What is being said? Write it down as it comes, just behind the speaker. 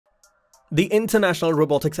The International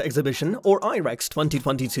Robotics Exhibition, or iREX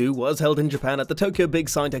 2022, was held in Japan at the Tokyo Big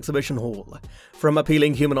Sight Exhibition Hall. From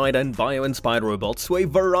appealing humanoid and bioinspired robots to a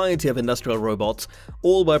variety of industrial robots,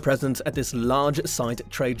 all were present at this large site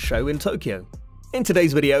trade show in Tokyo. In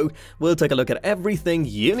today's video, we'll take a look at everything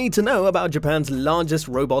you need to know about Japan's largest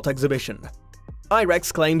robot exhibition.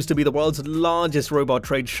 iREX claims to be the world's largest robot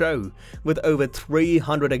trade show, with over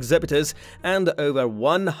 300 exhibitors and over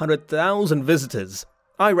 100,000 visitors.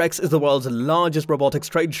 iREX is the world's largest robotics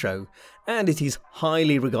trade show, and it is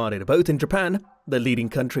highly regarded both in Japan, the leading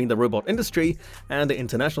country in the robot industry, and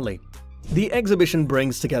internationally. The exhibition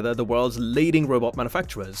brings together the world's leading robot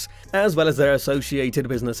manufacturers, as well as their associated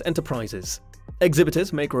business enterprises.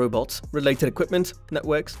 Exhibitors make robots, related equipment,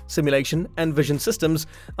 networks, simulation, and vision systems,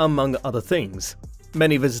 among other things.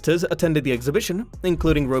 Many visitors attended the exhibition,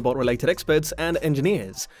 including robot-related experts and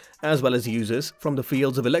engineers, as well as users from the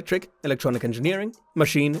fields of electronic engineering,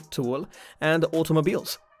 machine, tool, and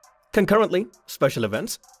automobiles. Concurrently, special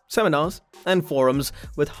events, seminars, and forums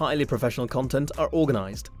with highly professional content are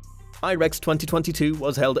organized. iREX 2022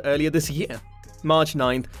 was held earlier this year, March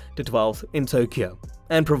 9th to 12th in Tokyo,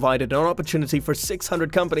 and provided an opportunity for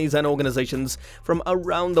 600 companies and organizations from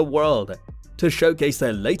around the world to showcase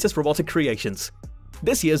their latest robotic creations.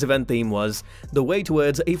 This year's event theme was The Way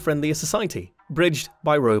Towards a Friendlier Society, Bridged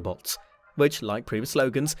by Robots, which, like previous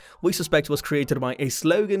slogans, we suspect was created by a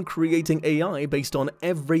slogan creating AI based on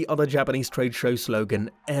every other Japanese trade show slogan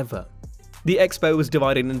ever. The expo was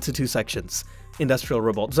divided into two sections: industrial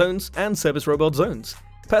robot zones and service robot zones.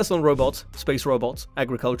 Personal robots, space robots,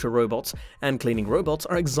 agriculture robots, and cleaning robots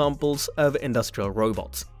are examples of industrial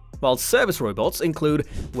robots, while service robots include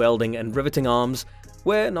welding and riveting arms.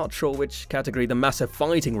 We're not sure which category the massive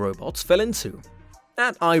fighting robots fell into.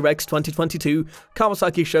 At iREX 2022,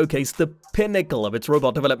 Kawasaki showcased the pinnacle of its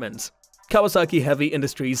robot development. Kawasaki Heavy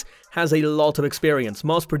Industries has a lot of experience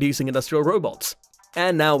mass-producing industrial robots,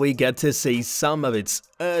 and now we get to see some of its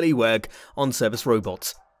early work on service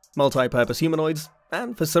robots, multi-purpose humanoids,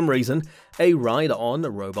 and for some reason, a ride-on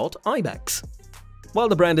robot iREX. While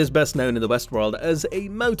the brand is best known in the West world as a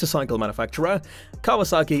motorcycle manufacturer,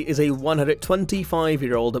 Kawasaki is a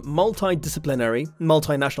 125-year-old multidisciplinary,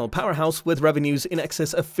 multinational powerhouse with revenues in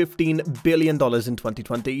excess of $15 billion in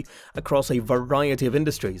 2020 across a variety of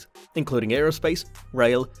industries, including aerospace,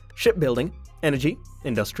 rail, shipbuilding, energy,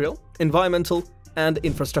 industrial, environmental, and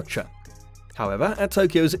infrastructure. However, at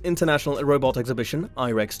Tokyo's International Robot Exhibition,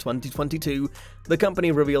 iREX 2022, the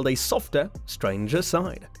company revealed a softer, stranger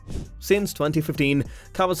side. Since 2015,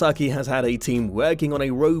 Kawasaki has had a team working on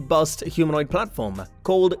a robust humanoid platform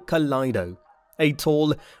called Kaleido, a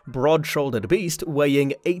tall, broad-shouldered beast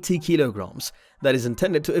weighing 80 kilograms that is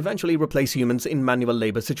intended to eventually replace humans in manual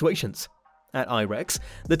labor situations. At iREX,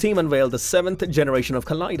 the team unveiled the 7th generation of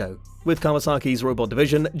Kaleido, with Kawasaki's robot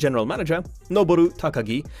division general manager, Noboru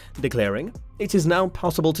Takagi, declaring, "It is now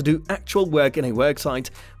possible to do actual work in a worksite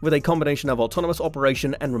with a combination of autonomous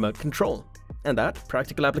operation and remote control, and that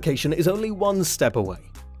practical application is only one step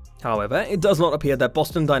away." However, it does not appear that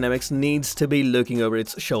Boston Dynamics needs to be looking over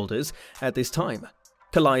its shoulders at this time.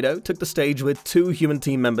 Kaleido took the stage with 2 human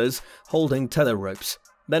team members holding tether ropes,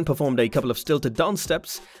 then performed a couple of stilted dance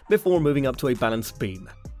steps before moving up to a balance beam,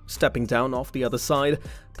 stepping down off the other side,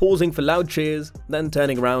 pausing for loud cheers, then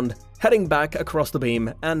turning around, heading back across the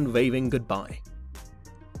beam, and waving goodbye.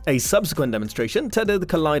 A subsequent demonstration tethered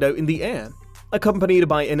Kaleido in the air, accompanied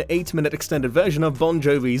by an 8-minute extended version of Bon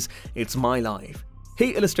Jovi's It's My Life.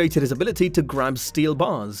 He illustrated his ability to grab steel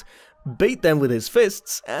bars, beat them with his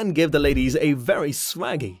fists, and give the ladies a very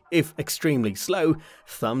swaggy, if extremely slow,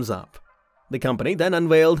 thumbs up. The company then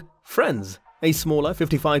unveiled Friends, a smaller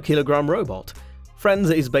 55-kilogram robot. Friends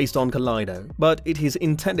is based on Kaleido, but it is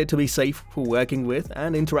intended to be safe for working with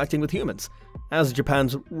and interacting with humans, as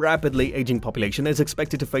Japan's rapidly aging population is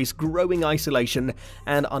expected to face growing isolation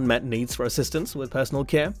and unmet needs for assistance with personal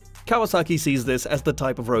care. Kawasaki sees this as the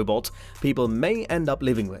type of robot people may end up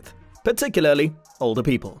living with, particularly older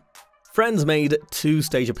people. Friends made 2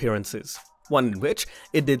 stage appearances, one in which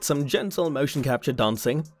it did some gentle motion capture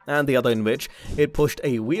dancing, and the other in which it pushed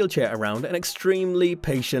a wheelchair around an extremely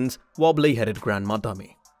patient, wobbly-headed grandma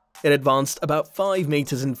dummy. It advanced about 5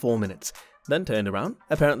 meters in 4 minutes, then turned around,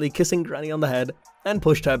 apparently kissing Granny on the head, and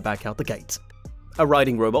pushed her back out the gate. A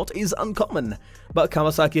riding robot is uncommon, but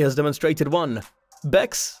Kawasaki has demonstrated one.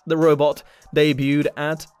 Bex, the robot, debuted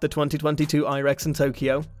at the 2022 iREX in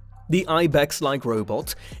Tokyo. The iBex-like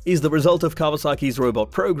robot is the result of Kawasaki's robot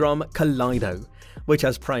program Kaleido, which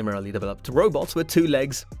has primarily developed robots with 2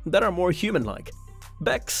 legs that are more human-like.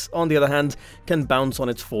 Bex, on the other hand, can bounce on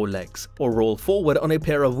its 4 legs, or roll forward on a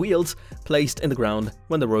pair of wheels placed in the ground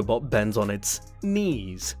when the robot bends on its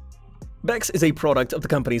knees. Bex is a product of the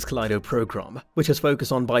company's Kaleido program, which has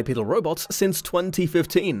focused on bipedal robots since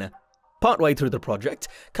 2015. Partway through the project,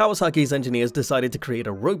 Kawasaki's engineers decided to create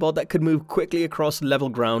a robot that could move quickly across level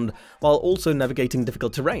ground while also navigating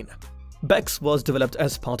difficult terrain. Bex was developed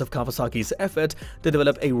as part of Kawasaki's effort to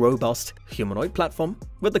develop a robust humanoid platform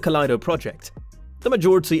with the Kaleido project. The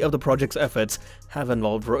majority of the project's efforts have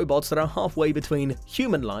involved robots that are halfway between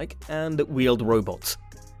human-like and wheeled robots.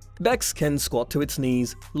 Bex can squat to its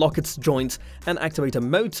knees, lock its joints, and activate a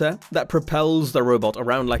motor that propels the robot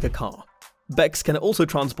around like a car. Bex can also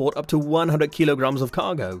transport up to 100 kilograms of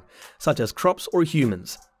cargo, such as crops or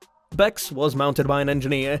humans. Bex was mounted by an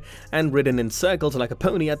engineer and ridden in circles like a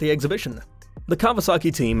pony at the exhibition. The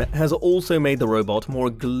Kawasaki team has also made the robot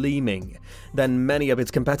more gleaming than many of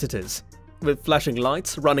its competitors, with flashing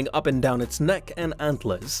lights running up and down its neck and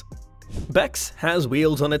antlers. Bex has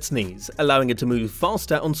wheels on its knees, allowing it to move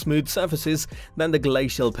faster on smooth surfaces than the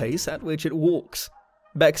glacial pace at which it walks.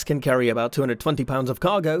 Bex can carry about 220 pounds of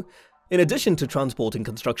cargo. In addition to transporting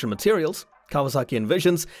construction materials, Kawasaki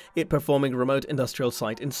envisions it performing remote industrial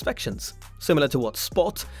site inspections, similar to what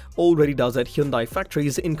Spot already does at Hyundai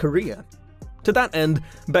factories in Korea. To that end,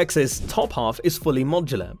 Bex's top half is fully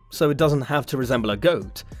modular, so it doesn't have to resemble a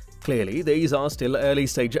goat. Clearly, these are still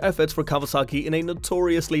early-stage efforts for Kawasaki in a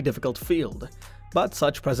notoriously difficult field, but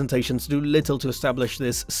such presentations do little to establish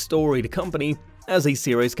this storied company as a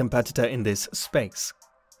serious competitor in this space.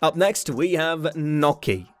 Up next, we have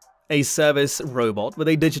Noki, a service robot with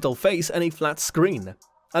a digital face and a flat screen,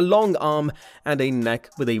 a long arm and a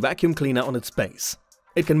neck with a vacuum cleaner on its base.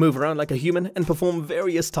 It can move around like a human and perform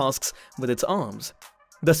various tasks with its arms.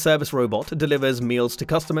 The service robot delivers meals to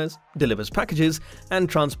customers, delivers packages, and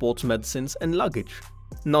transports medicines and luggage.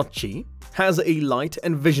 Noki has a light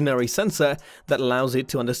and visionary sensor that allows it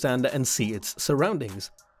to understand and see its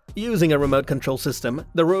surroundings. Using a remote control system,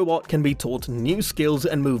 the robot can be taught new skills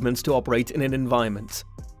and movements to operate in an environment.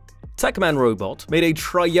 Techman Robot made a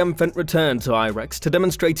triumphant return to iREX to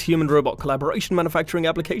demonstrate human-robot collaboration manufacturing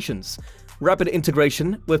applications, rapid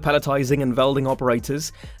integration with palletizing and welding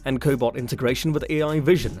operators, and cobot integration with AI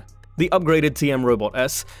vision. The upgraded TM Robot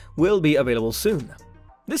S will be available soon.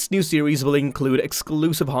 This new series will include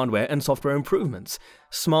exclusive hardware and software improvements,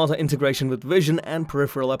 smarter integration with vision and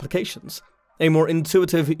peripheral applications, a more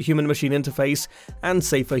intuitive human-machine interface, and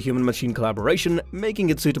safer human-machine collaboration,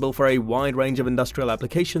 making it suitable for a wide range of industrial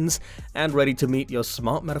applications and ready to meet your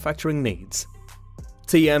smart manufacturing needs.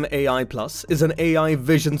 TM AI Plus is an AI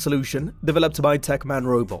vision solution developed by Techman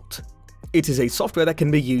Robot. It is a software that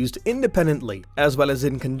can be used independently as well as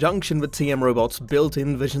in conjunction with TM Robot's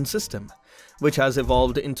built-in vision system, which has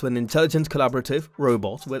evolved into an intelligent collaborative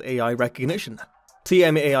robot with AI recognition.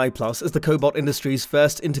 TM AI Plus is the cobot industry's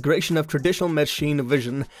first integration of traditional machine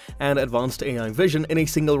vision and advanced AI vision in a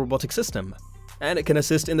single robotic system, and it can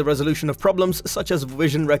assist in the resolution of problems such as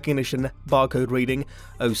vision recognition, barcode reading,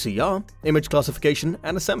 OCR, image classification,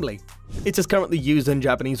 and assembly. It is currently used in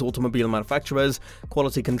Japanese automobile manufacturers'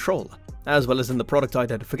 quality control, as well as in the product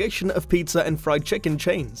identification of pizza and fried chicken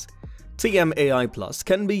chains. TM AI Plus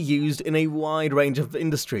can be used in a wide range of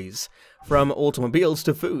industries, from automobiles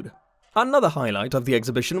to food. Another highlight of the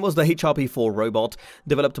exhibition was the HRP4 robot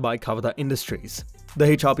developed by Kawada Industries.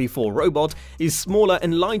 The HRP4 robot is smaller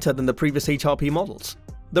and lighter than the previous HRP models.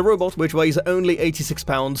 The robot, which weighs only 86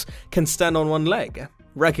 pounds, can stand on one leg,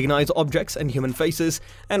 recognize objects and human faces,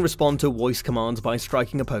 and respond to voice commands by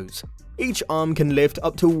striking a pose. Each arm can lift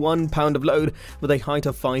up to 1 pound of load with a height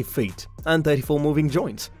of 5 feet and 34 moving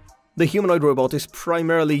joints. The humanoid robot is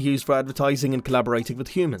primarily used for advertising and collaborating with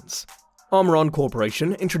humans. Omron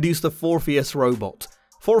Corporation introduced the Morpheus robot.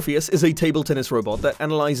 Morpheus is a table tennis robot that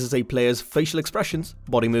analyzes a player's facial expressions,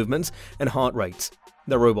 body movements, and heart rates.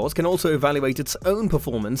 The robot can also evaluate its own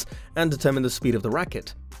performance and determine the speed of the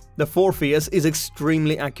racket. The Morpheus is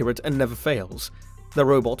extremely accurate and never fails. The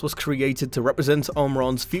robot was created to represent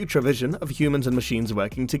Omron's future vision of humans and machines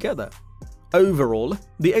working together. Overall,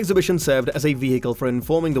 the exhibition served as a vehicle for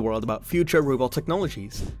informing the world about future robot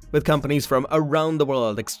technologies, with companies from around the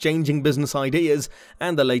world exchanging business ideas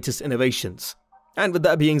and the latest innovations. And with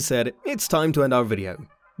that being said, it's time to end our video.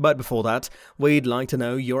 But before that, we'd like to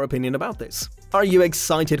know your opinion about this. Are you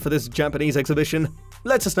excited for this Japanese exhibition?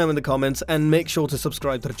 Let us know in the comments and make sure to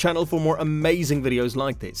subscribe to the channel for more amazing videos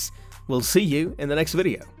like this. We'll see you in the next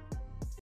video.